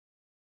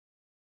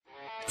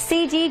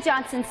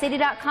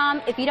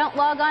CGJohnsonCity.com. If you don't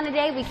log on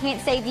today, we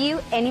can't save you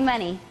any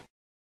money.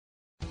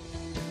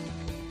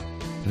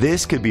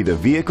 This could be the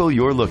vehicle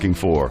you're looking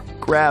for.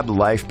 Grab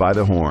life by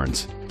the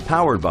horns.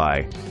 Powered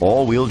by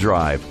all-wheel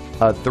drive,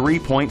 a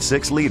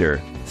 3.6-liter,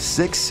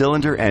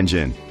 6-cylinder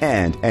engine,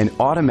 and an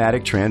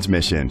automatic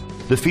transmission.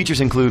 The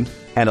features include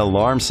an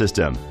alarm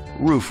system,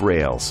 roof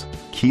rails,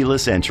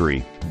 keyless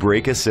entry,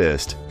 brake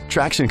assist,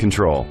 traction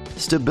control,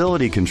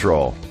 stability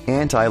control,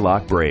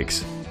 anti-lock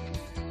brakes.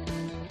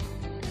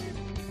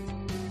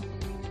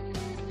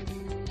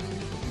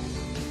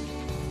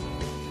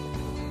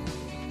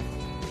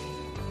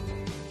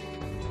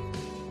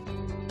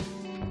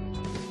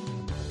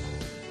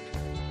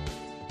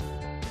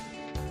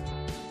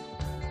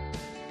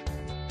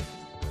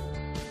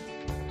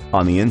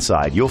 On the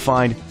inside, you'll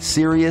find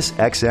Sirius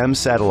XM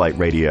satellite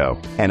radio,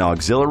 an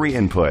auxiliary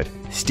input,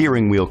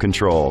 steering wheel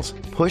controls,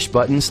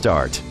 push-button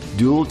start,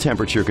 dual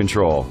temperature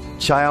control,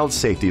 child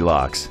safety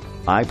locks,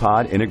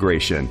 iPod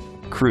integration,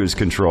 cruise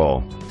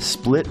control,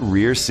 split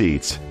rear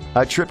seats,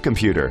 a trip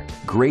computer.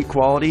 Great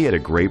quality at a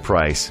great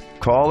price.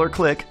 Call or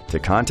click to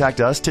contact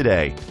us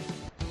today.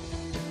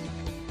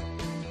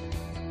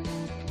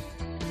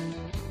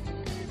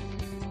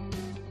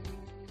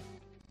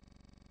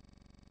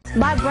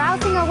 By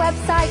browsing our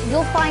website,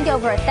 you'll find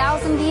over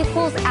 1,000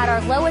 vehicles at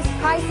our lowest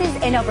prices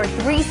in over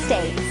 3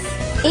 states.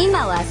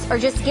 Email us or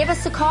just give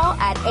us a call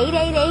at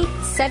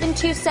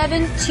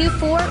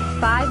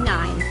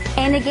 888-727-2459.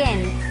 And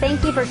again,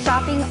 thank you for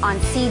shopping on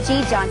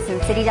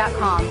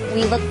CGJohnsonCity.com.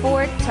 We look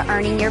forward to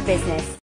earning your business.